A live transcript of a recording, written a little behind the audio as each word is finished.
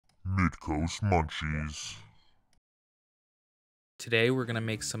Pacific Coast Munchies. Today we're going to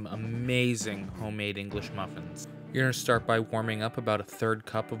make some amazing homemade English muffins. You're going to start by warming up about a third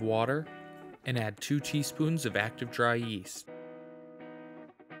cup of water and add 2 teaspoons of active dry yeast.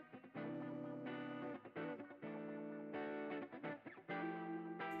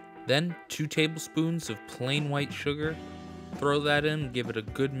 Then 2 tablespoons of plain white sugar. Throw that in and give it a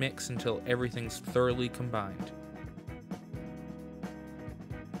good mix until everything's thoroughly combined.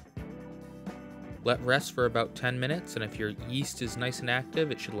 Let rest for about 10 minutes, and if your yeast is nice and active,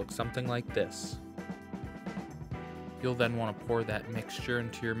 it should look something like this. You'll then want to pour that mixture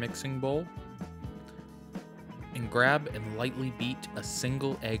into your mixing bowl and grab and lightly beat a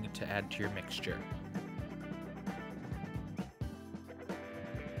single egg to add to your mixture.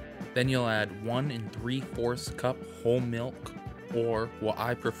 Then you'll add 1 3/4 cup whole milk, or what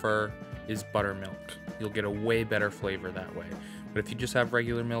I prefer is buttermilk. You'll get a way better flavor that way, but if you just have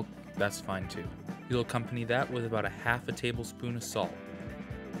regular milk, that's fine too. You'll accompany that with about a 1/2 tablespoon of salt.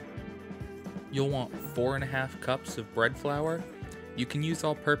 You'll want 4 1/2 cups of bread flour. You can use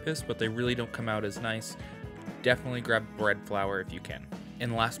all-purpose, but they really don't come out as nice. Definitely grab bread flour if you can.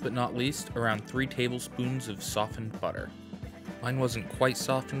 And last but not least, around 3 tablespoons of softened butter. Mine wasn't quite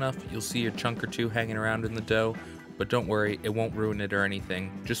soft enough. You'll see a chunk or two hanging around in the dough, but don't worry, it won't ruin it or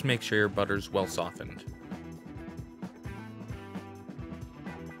anything. Just make sure your butter's well softened.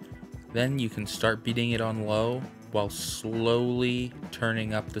 Then you can start beating it on low while slowly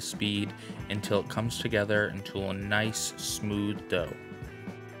turning up the speed until it comes together into a nice smooth dough.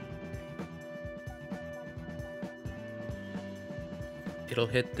 It'll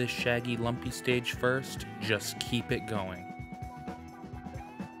hit this shaggy lumpy stage first, just keep it going.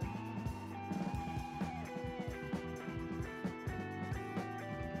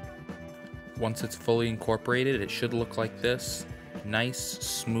 Once it's fully incorporated, it should look like this. Nice,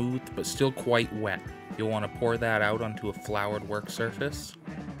 smooth, but still quite wet. You'll want to pour that out onto a floured work surface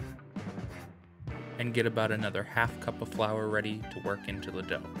and get about another 1/2 cup of flour ready to work into the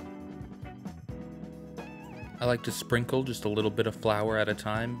dough. I like to sprinkle just a little bit of flour at a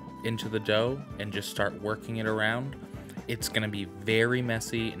time into the dough and just start working it around. It's going to be very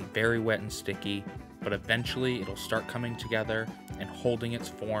messy and very wet and sticky, but eventually it'll start coming together and holding its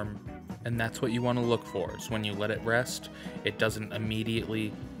form. And that's what you want to look for, is when you let it rest, it doesn't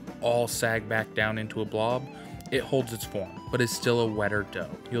immediately all sag back down into a blob. It holds its form, but is still a wetter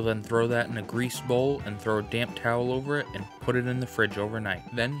dough. You'll then throw that in a greased bowl and throw a damp towel over it and put it in the fridge overnight.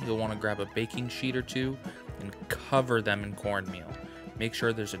 Then you'll want to grab a baking sheet or two and cover them in cornmeal. Make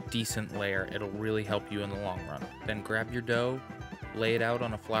sure there's a decent layer, it'll really help you in the long run. Then grab your dough, lay it out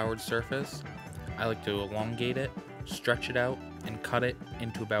on a floured surface. I like to elongate it, stretch it out, and cut it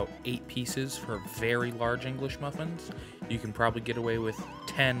into about 8 pieces for very large English muffins. You can probably get away with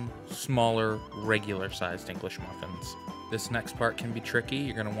 10 smaller, regular-sized English muffins. This next part can be tricky.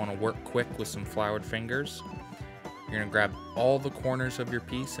 You're going to want to work quick with some floured fingers. You're going to grab all the corners of your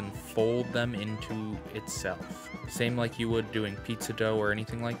piece and fold them into itself. Same like you would doing pizza dough or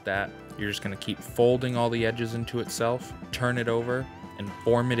anything like that. You're just going to keep folding all the edges into itself, turn it over, and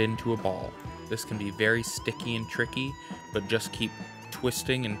form it into a ball. This can be very sticky and tricky, but just keep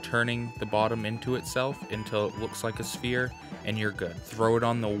twisting and turning the bottom into itself until it looks like a sphere, and you're good. Throw it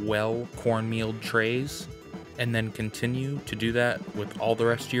on the well cornmeal trays, and then continue to do that with all the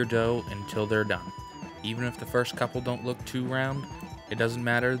rest of your dough until they're done. Even if the first couple don't look too round, it doesn't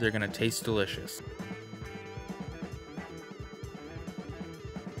matter, they're gonna taste delicious.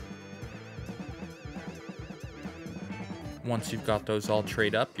 Once you've got those all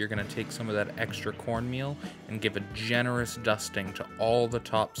trayed up, you're going to take some of that extra cornmeal and give a generous dusting to all the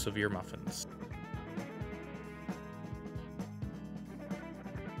tops of your muffins.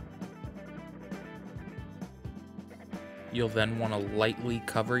 You'll then want to lightly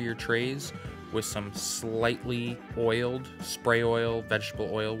cover your trays with some slightly oiled, spray oil, vegetable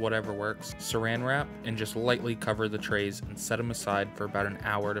oil, whatever works, saran wrap, and just lightly cover the trays and set them aside for about an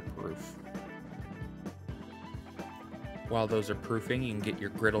hour to proof. While those are proofing, you can get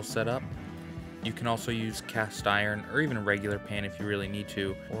your griddle set up. You can also use cast iron or even a regular pan if you really need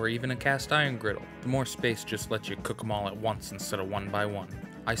to, or even a cast iron griddle. The more space just lets you cook them all at once instead of one by one.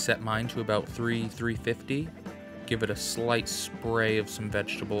 I set mine to about 350. Give it a slight spray of some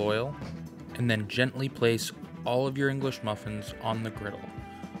vegetable oil, and then gently place all of your English muffins on the griddle.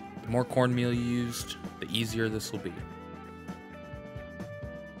 The more cornmeal you used, the easier this will be.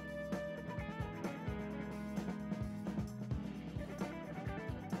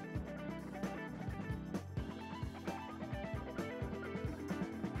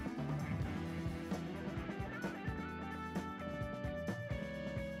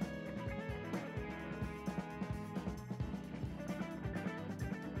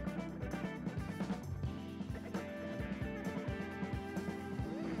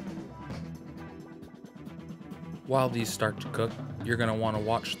 While these start to cook, you're going to want to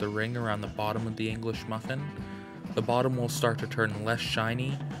watch the ring around the bottom of the English muffin. The bottom will start to turn less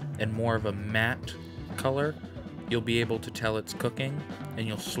shiny and more of a matte color. You'll be able to tell it's cooking, and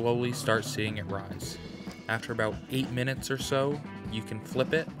you'll slowly start seeing it rise. After about 8 minutes or so, you can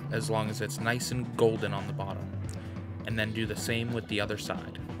flip it as long as it's nice and golden on the bottom, and then do the same with the other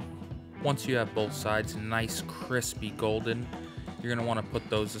side. Once you have both sides nice, crispy golden, you're going to want to put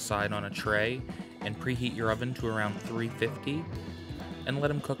those aside on a tray and preheat your oven to around 350 and let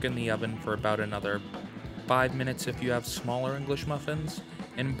them cook in the oven for about another 5 minutes if you have smaller English muffins,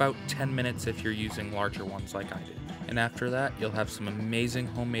 and about 10 minutes if you're using larger ones like I did. And after that, you'll have some amazing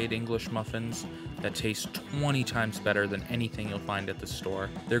homemade English muffins that taste 20 times better than anything you'll find at the store.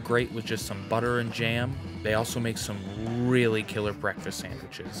 They're great with just some butter and jam. They also make some really killer breakfast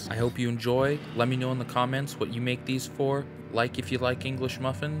sandwiches. I hope you enjoy. Let me know in the comments what you make these for. Like if you like English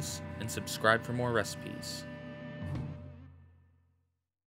muffins, and subscribe for more recipes.